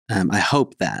I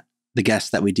hope that the guests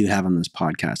that we do have on this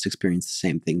podcast experience the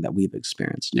same thing that we've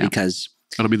experienced. Yeah. Because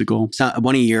that'll be the goal. so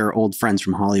one of your old friends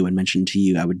from Hollywood mentioned to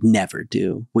you, I would never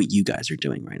do what you guys are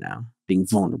doing right now, being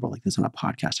vulnerable like this on a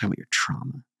podcast, talking about your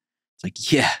trauma. It's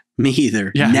like, yeah, me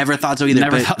either. Yeah. Never thought so either.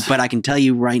 But I can tell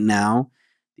you right now,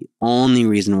 the only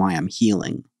reason why I'm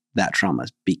healing that trauma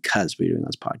is because we're doing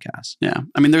those podcasts. Yeah.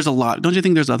 I mean, there's a lot. Don't you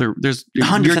think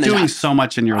you're doing so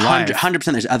much in your life. 100%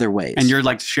 there's other ways. And you're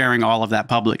like sharing all of that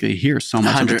publicly here so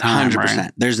much of the time, 100%.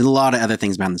 Right? There's a lot of other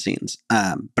things behind the scenes.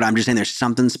 But I'm just saying there's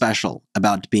something special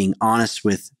about being honest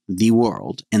with the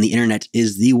world. And the internet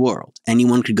is the world.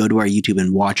 Anyone could go to our YouTube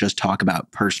and watch us talk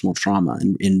about personal trauma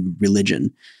in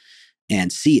religion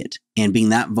and see it. And being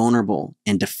that vulnerable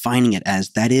and defining it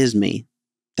as that is me.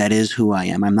 That is who I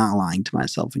am. I'm not lying to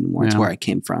myself anymore. It's where I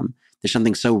came from. There's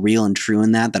something so real and true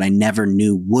in that I never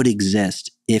knew would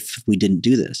exist if we didn't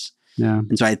do this. Yeah.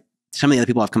 And so some of the other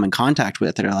people I've come in contact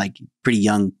with that are like pretty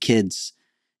young kids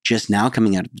just now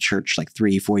coming out of the church like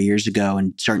 3-4 years ago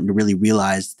and starting to really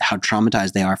realize how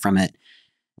traumatized they are from it.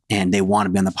 And they want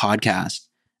to be on the podcast.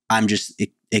 I'm just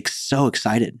so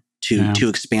excited to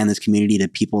expand this community to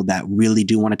people that really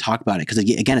do want to talk about it. Because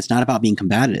again, it's not about being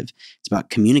combative. It's about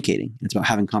communicating. It's about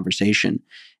having conversation.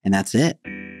 And that's it.